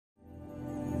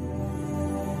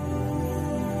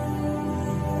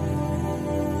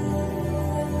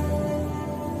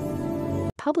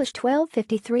published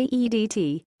 12:53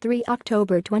 EDT, 3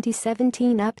 October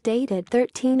 2017 updated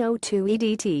 13:02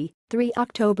 EDT, 3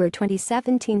 October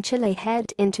 2017 Chile head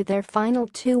into their final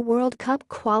two World Cup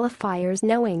qualifiers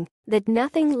knowing that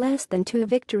nothing less than 2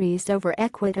 victories over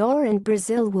Ecuador and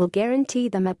Brazil will guarantee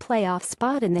them a playoff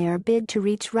spot in their bid to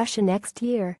reach Russia next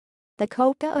year. The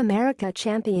Copa America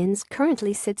champions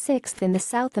currently sit 6th in the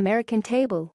South American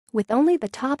table, with only the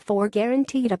top 4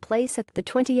 guaranteed a place at the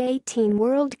 2018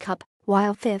 World Cup,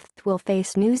 while 5th will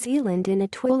face New Zealand in a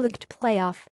twolegged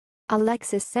playoff.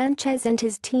 Alexis Sanchez and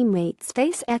his teammates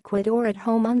face Ecuador at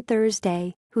home on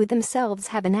Thursday, who themselves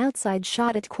have an outside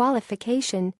shot at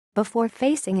qualification, before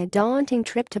facing a daunting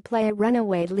trip to play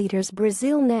runaway leaders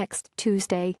Brazil next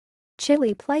Tuesday.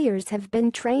 Chile players have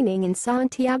been training in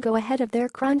Santiago ahead of their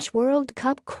Crunch World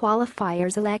Cup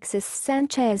qualifiers. Alexis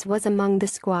Sanchez was among the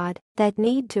squad that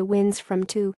need 2 wins from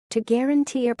 2 to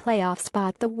guarantee a playoff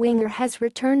spot. The winger has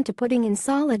returned to putting in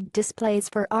solid displays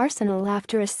for Arsenal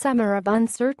after a summer of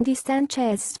uncertainty.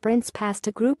 Sanchez sprints past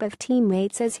a group of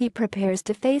teammates as he prepares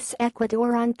to face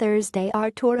Ecuador on Thursday.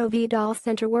 Arturo Vidal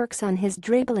center works on his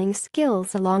dribbling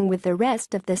skills along with the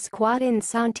rest of the squad in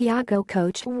Santiago.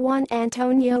 Coach Juan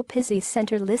Antonio Pizzi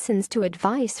center listens to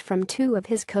advice from 2 of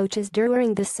his coaches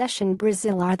during the session.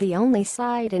 Brazil are the only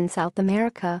side in South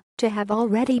America to have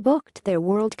already booked their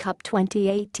World Cup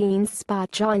 2018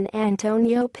 spot. Juan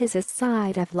Antonio Pizzi's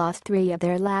side have lost 3 of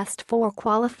their last 4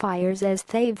 qualifiers as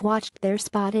they've watched their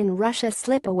spot in Russia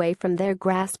slip away from their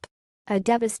grasp. A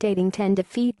devastating 10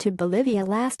 defeat to Bolivia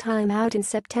last time out in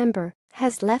September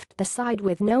has left the side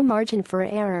with no margin for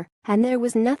error, and there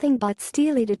was nothing but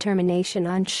steely determination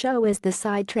on show as the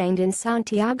side trained in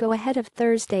Santiago ahead of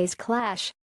Thursday's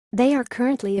clash. They are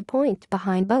currently a point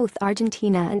behind both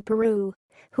Argentina and Peru,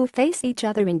 who face each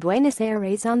other in Buenos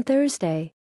Aires on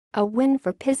Thursday. A win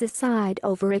for Pizzi's side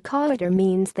over Ecuador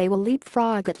means they will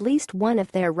leapfrog at least one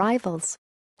of their rivals.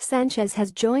 Sanchez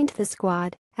has joined the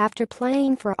squad after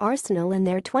playing for Arsenal in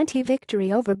their 20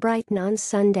 victory over Brighton on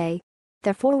Sunday.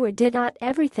 The forward did not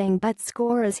everything but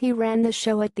score as he ran the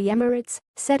show at the Emirates,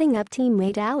 setting up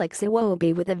teammate Alex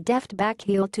Iwobi with a deft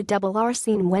backheel to double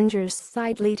Arsene Wenger's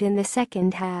side lead in the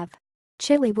second half.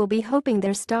 Chile will be hoping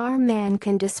their star man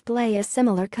can display a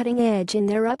similar cutting edge in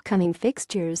their upcoming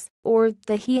fixtures, or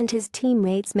that he and his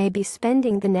teammates may be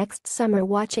spending the next summer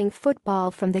watching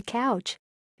football from the couch.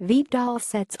 Vidal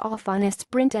sets off on a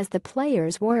sprint as the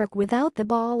players work without the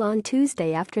ball on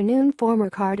Tuesday afternoon. Former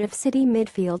Cardiff City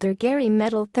midfielder Gary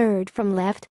Medel, third from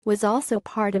left, was also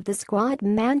part of the squad.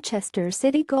 Manchester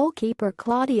City goalkeeper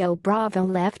Claudio Bravo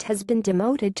left has been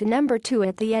demoted to number 2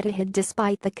 at the Etihad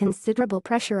despite the considerable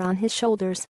pressure on his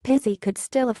shoulders. Pizzi could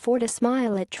still afford a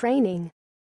smile at training.